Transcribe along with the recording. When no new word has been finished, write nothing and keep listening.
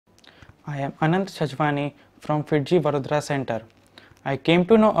I am Anant Chhajwani from FIITJEE Vadodara Center. I came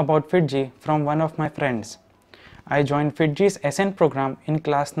to know about FIITJEE from one of my friends. I joined FIITJEE's Ascent program in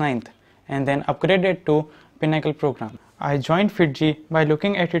class 9th and then upgraded to Pinnacle program. I joined FIITJEE by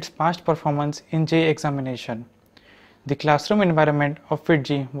looking at its past performance in JEE examination. The classroom environment of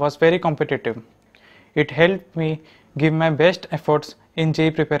FIITJEE was very competitive. It helped me give my best efforts in JEE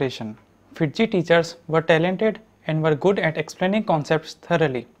preparation. FIITJEE teachers were talented and were good at explaining concepts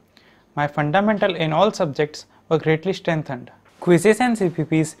thoroughly. My fundamental in all subjects were greatly strengthened. Quizzes and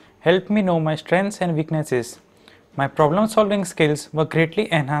CPPs helped me know my strengths and weaknesses. My problem-solving skills were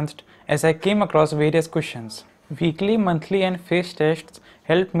greatly enhanced as I came across various questions. Weekly, monthly and phase tests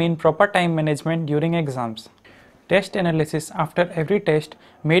helped me in proper time management during exams. Test analysis after every test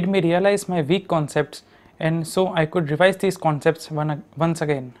made me realize my weak concepts, and so I could revise these concepts once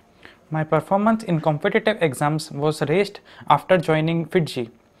again. My performance in competitive exams was raised after joining FIITJEE.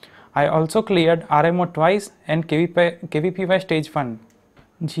 I also cleared RMO twice and KVPY stage 1.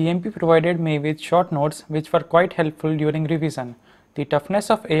 GMP provided me with short notes which were quite helpful during revision. The toughness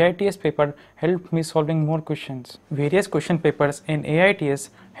of AITS paper helped me solving more questions. Various question papers in AITS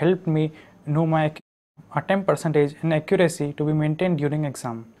helped me know my attempt percentage and accuracy to be maintained during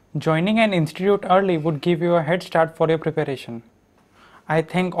exam. Joining an institute early would give you a head start for your preparation. I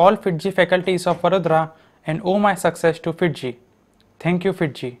thank all FIITJEE faculties of Vadodara and owe my success to FIITJEE. Thank you,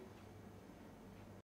 FIITJEE.